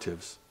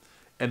relatives.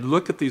 And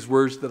look at these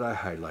words that I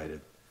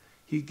highlighted.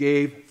 He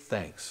gave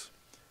thanks.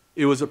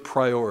 It was a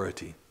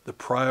priority. The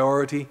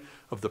priority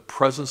of the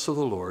presence of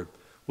the Lord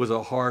was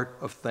a heart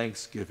of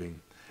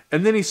thanksgiving.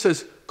 And then he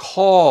says,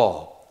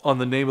 call on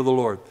the name of the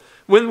Lord.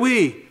 When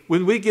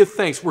we give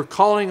thanks, we're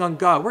calling on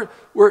God.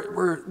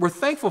 We're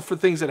thankful for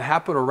things that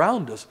happen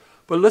around us.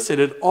 But listen,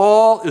 it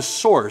all is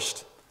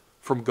sourced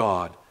from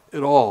God.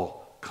 It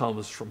all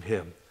comes from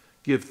him.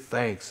 Give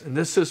thanks. And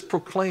this is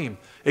proclaim.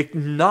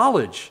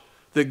 Acknowledge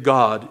that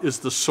God is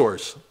the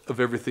source of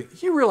everything.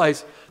 You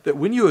realize that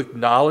when you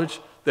acknowledge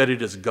that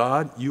it is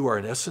God, you are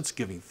in essence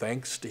giving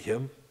thanks to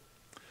him.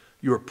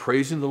 You are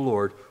praising the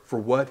Lord for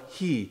what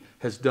he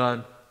has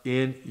done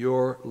in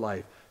your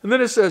life. And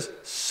then it says,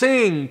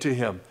 sing to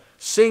him.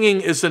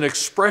 Singing is an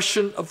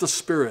expression of the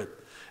Spirit.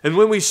 And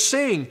when we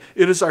sing,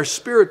 it is our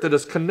spirit that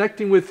is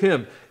connecting with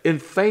him in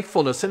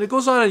thankfulness. And it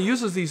goes on and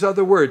uses these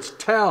other words,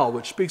 tell,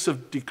 which speaks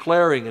of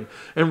declaring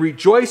and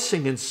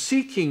rejoicing and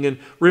seeking and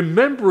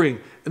remembering.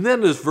 And then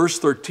there's verse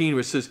 13,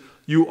 which says,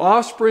 you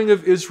offspring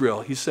of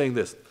Israel. He's saying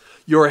this,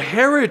 your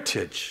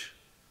heritage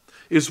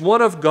is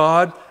one of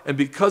God, and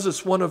because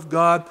it's one of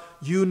God,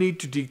 you need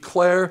to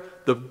declare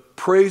the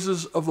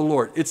praises of the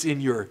Lord. It's in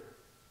your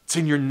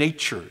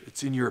nature.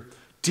 It's in your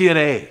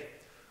DNA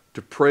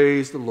to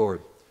praise the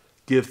Lord.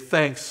 Give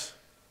thanks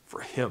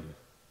for him.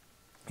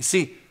 You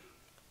see,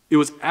 it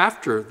was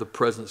after the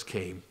presence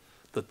came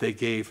that they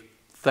gave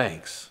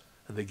thanks,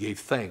 and they gave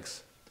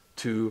thanks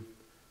to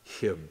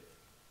him.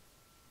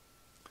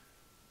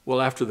 Well,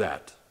 after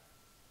that,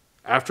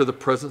 after the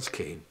presence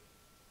came,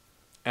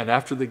 and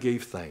after they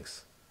gave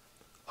thanks,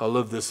 I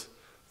love this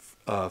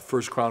 1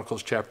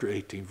 Chronicles chapter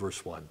 18,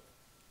 verse 1.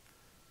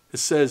 It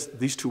says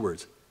these two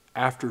words,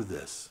 after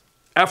this.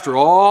 After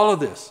all of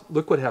this,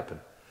 look what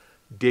happened.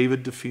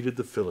 David defeated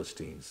the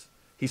Philistines.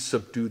 He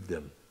subdued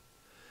them.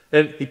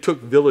 And he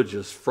took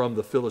villages from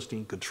the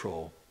Philistine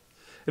control.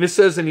 And it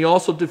says, and he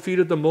also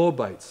defeated the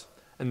Moabites,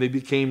 and they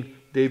became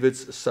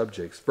David's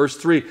subjects. Verse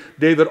 3,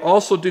 David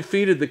also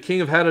defeated the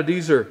king of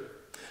Hadadezer.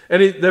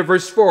 And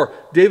verse 4,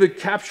 David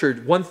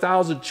captured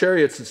 1,000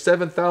 chariots and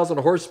 7,000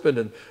 horsemen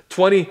and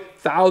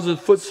 20,000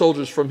 foot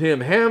soldiers from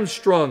him,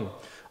 hamstrung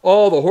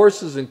all the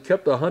horses and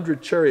kept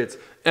 100 chariots.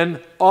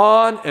 And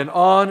on and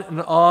on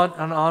and on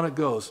and on it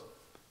goes.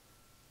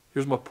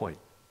 Here's my point.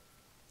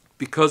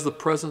 Because the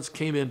presence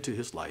came into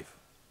his life,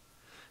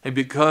 and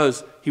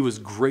because he was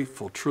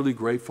grateful, truly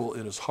grateful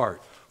in his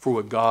heart for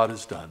what God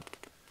has done,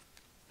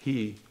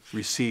 he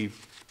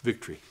received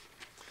victory.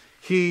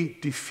 He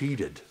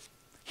defeated.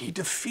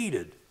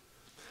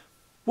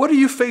 What are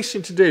you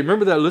facing today?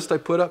 Remember that list I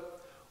put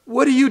up?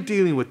 What are you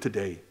dealing with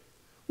today?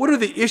 What are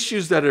the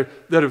issues that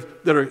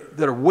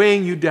are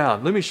weighing you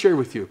down? Let me share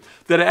with you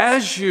that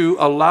as you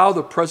allow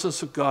the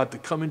presence of God to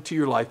come into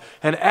your life,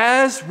 and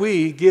as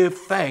we give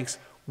thanks,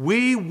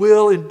 we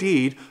will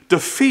indeed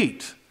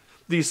defeat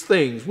these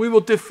things. We will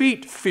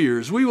defeat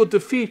fears. We will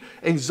defeat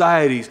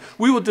anxieties.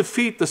 We will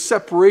defeat the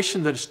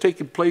separation that has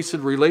taken place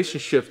in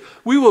relationships.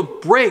 We will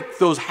break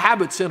those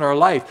habits in our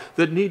life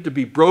that need to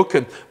be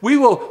broken. We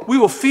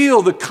will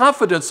feel the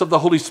confidence of the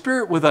Holy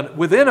Spirit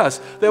within us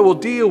that will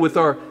deal with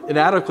our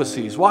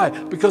inadequacies. Why?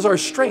 Because our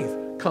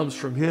strength comes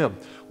from him.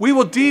 We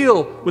will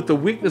deal with the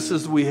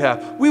weaknesses we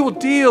have. We will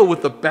deal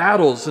with the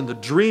battles and the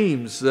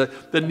dreams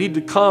that need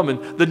to come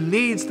and the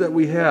needs that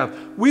we have.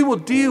 We will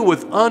deal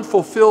with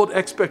unfulfilled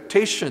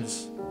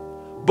expectations,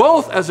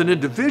 both as an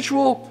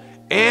individual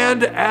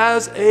and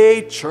as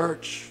a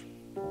church.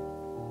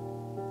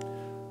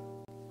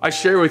 I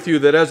share with you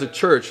that as a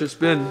church, it's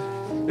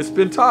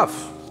been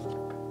tough.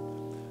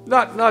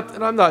 And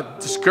I'm not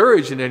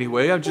discouraged in any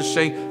way. I'm just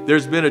saying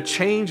there's been a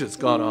change that's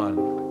gone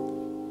on.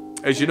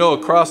 As you know,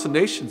 across the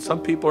nation,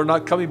 some people are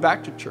not coming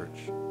back to church.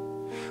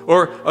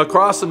 Or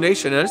across the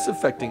nation, and it's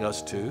affecting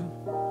us too.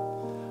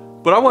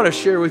 But I want to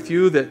share with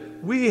you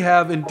that we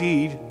have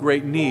indeed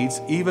great needs,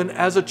 even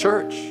as a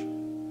church.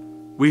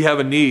 We have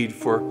a need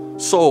for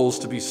souls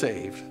to be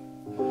saved.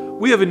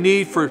 We have a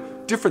need for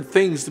different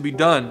things to be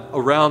done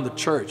around the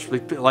church,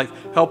 like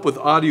help with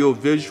audio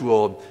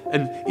visual,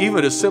 and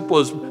even as simple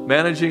as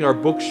managing our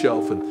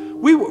bookshelf. And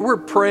We're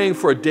praying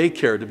for a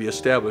daycare to be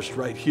established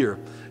right here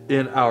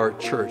in our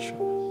church.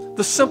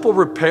 The simple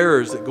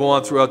repairs that go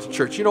on throughout the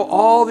church. You know,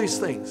 all these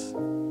things.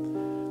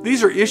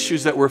 These are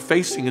issues that we're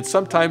facing, and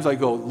sometimes I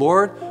go,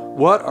 Lord,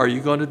 what are you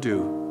going to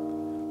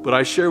do? But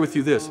I share with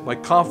you this, my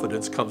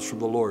confidence comes from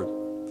the Lord.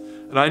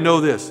 And I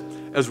know this,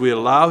 as we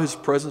allow His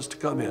presence to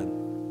come in,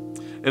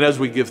 and as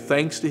we give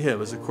thanks to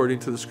Him, as according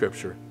to the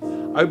Scripture,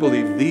 I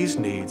believe these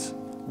needs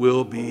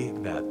will be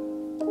met.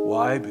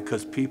 Why?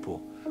 Because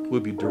people will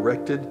be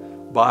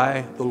directed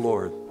by the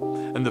Lord.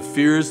 And the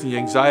fears and the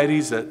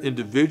anxieties that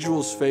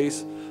individuals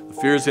face, the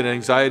fears and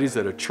anxieties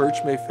that a church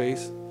may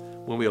face,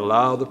 when we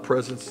allow the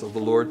presence of the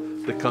Lord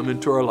to come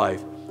into our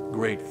life,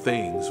 great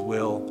things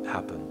will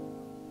happen.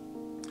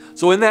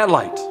 So in that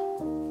light,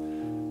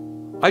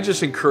 I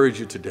just encourage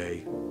you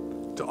today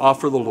to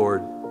offer the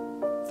Lord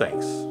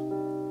thanks.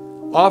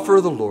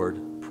 Offer the Lord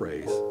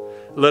praise.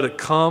 Let it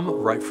come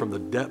right from the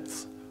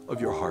depths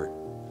of your heart.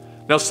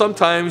 Now,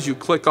 sometimes you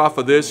click off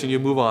of this and you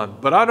move on,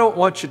 but I don't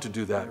want you to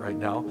do that right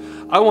now.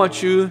 I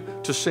want you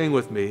to sing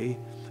with me,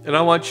 and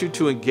I want you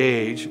to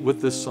engage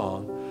with this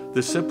song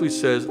that simply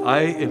says,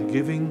 I am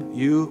giving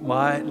you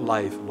my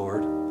life,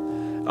 Lord.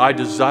 I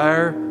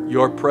desire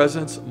your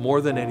presence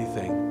more than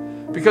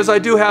anything, because I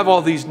do have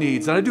all these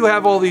needs and I do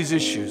have all these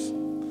issues.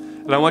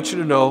 And I want you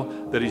to know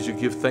that as you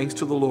give thanks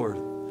to the Lord,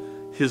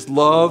 His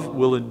love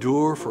will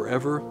endure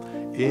forever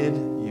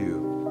in you.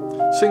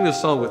 Sing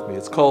this song with me.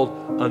 It's called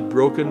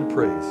Unbroken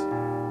Praise.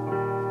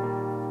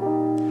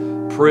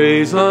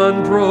 Praise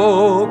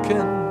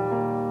unbroken,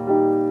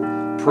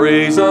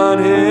 praise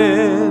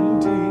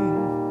unending,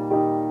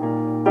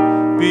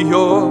 be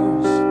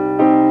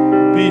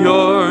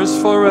yours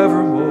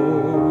forevermore.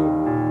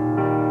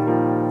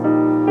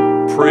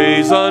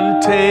 Praise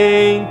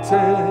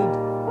untainted,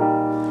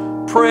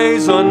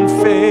 praise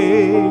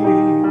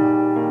unfading,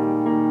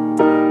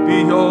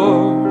 be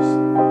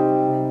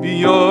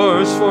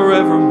yours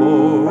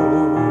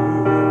forevermore.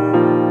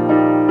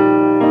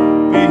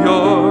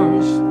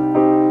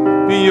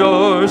 Be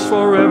yours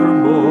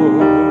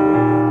forevermore.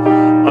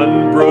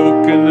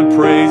 Unbroken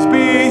praise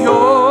be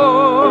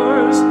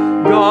yours,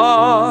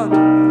 God,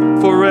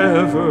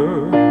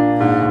 forever.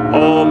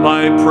 All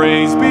my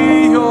praise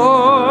be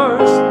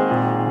yours,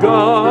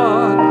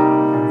 God,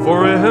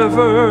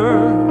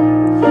 forever.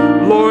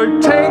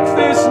 Lord, take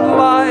this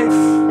life,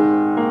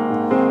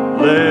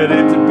 let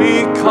it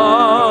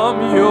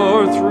become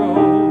your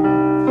throne.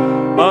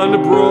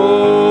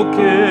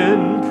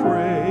 Unbroken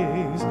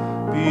praise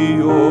be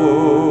yours.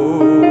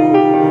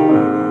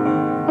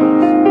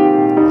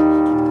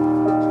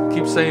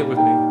 Keep saying it with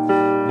me.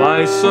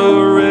 My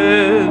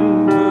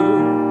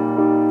surrender,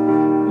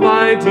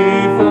 my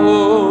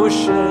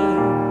devotion,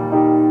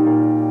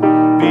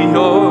 be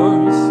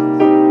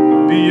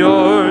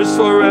yours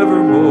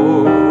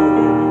forevermore.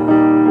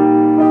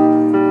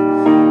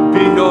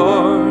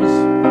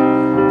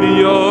 Be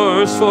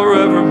yours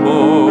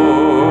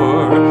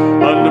forevermore.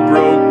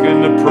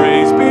 Unbroken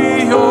praise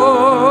be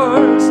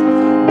yours,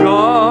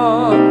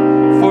 God,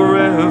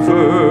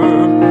 forever.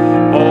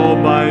 All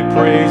my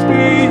praise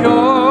be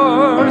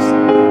yours,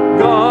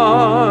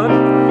 God,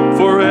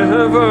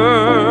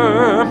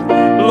 forever.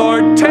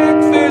 Lord,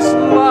 take this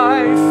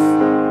life,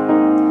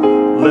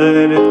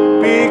 let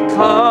it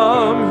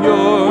become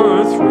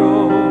your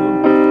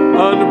throne.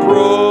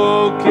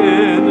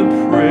 Unbroken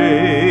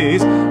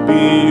praise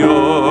be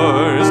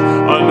yours.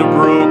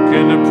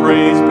 Unbroken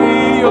praise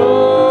be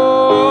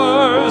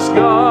yours,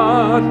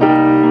 God,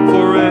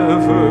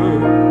 forever.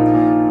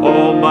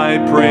 All my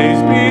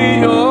praise be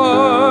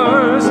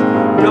yours,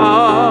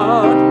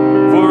 God,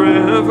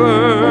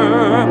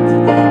 forever.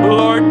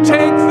 Lord,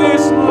 take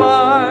this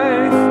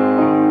life,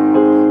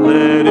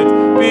 let it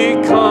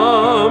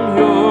become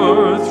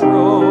your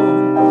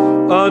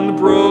throne.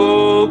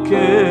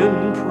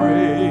 Unbroken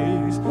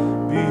praise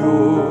be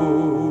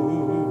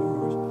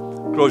yours.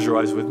 Close your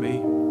eyes with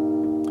me.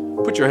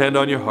 Put your hand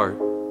on your heart.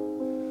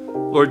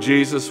 Lord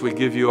Jesus, we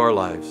give you our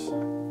lives.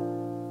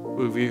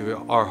 We give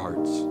you our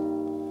hearts.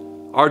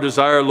 Our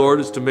desire, Lord,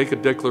 is to make a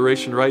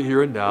declaration right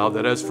here and now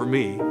that as for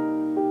me,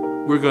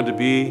 we're going to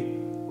be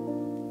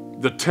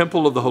the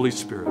temple of the Holy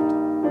Spirit.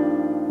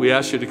 We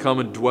ask you to come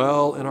and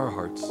dwell in our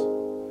hearts.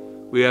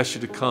 We ask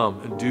you to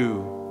come and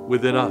do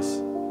within us,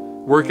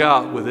 work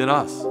out within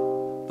us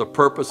the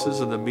purposes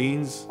and the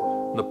means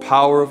and the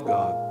power of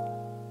God.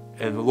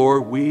 And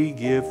Lord, we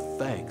give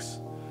thanks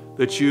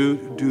that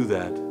you do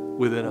that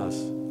within us,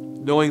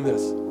 knowing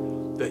this,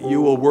 that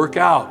you will work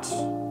out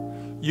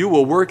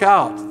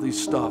these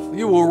stuff.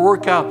 You will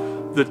work out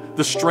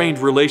the strained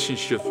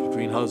relationships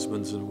between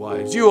husbands and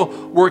wives. You will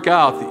work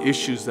out the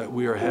issues that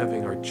we are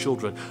having, our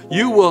children.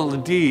 You will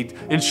indeed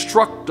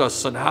instruct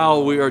us on how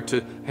we are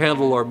to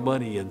handle our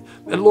money. And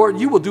Lord,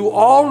 you will do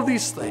all of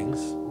these things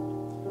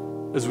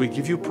as we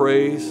give you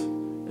praise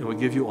and we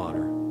give you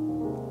honor.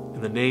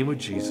 In the name of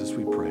Jesus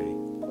we pray.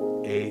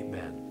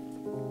 Amen.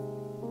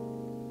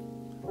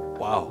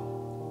 Wow.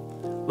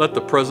 Let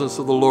the presence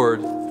of the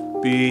Lord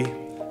be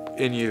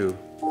in you.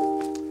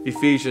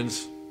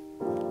 Ephesians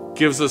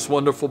gives us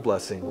wonderful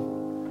blessing.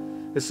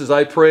 It says,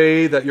 I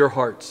pray that your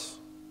hearts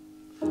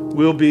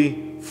will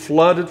be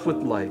flooded with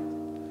light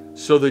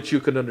so that you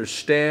can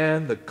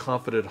understand the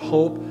confident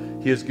hope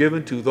he has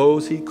given to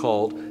those he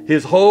called,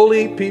 his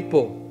holy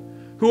people,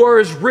 who are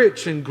his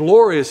rich and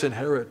glorious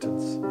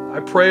inheritance. I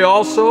pray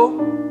also,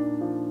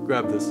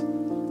 grab this,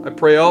 I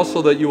pray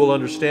also that you will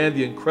understand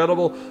the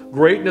incredible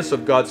greatness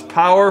of God's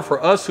power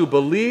for us who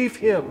believe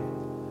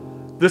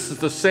him. This is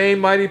the same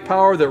mighty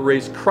power that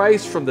raised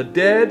Christ from the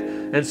dead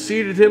and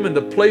seated him in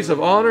the place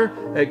of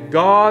honor at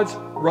God's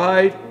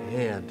right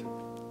hand.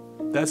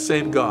 That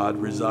same God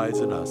resides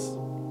in us.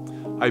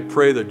 I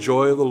pray the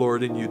joy of the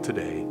Lord in you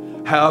today.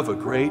 Have a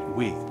great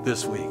week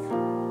this week.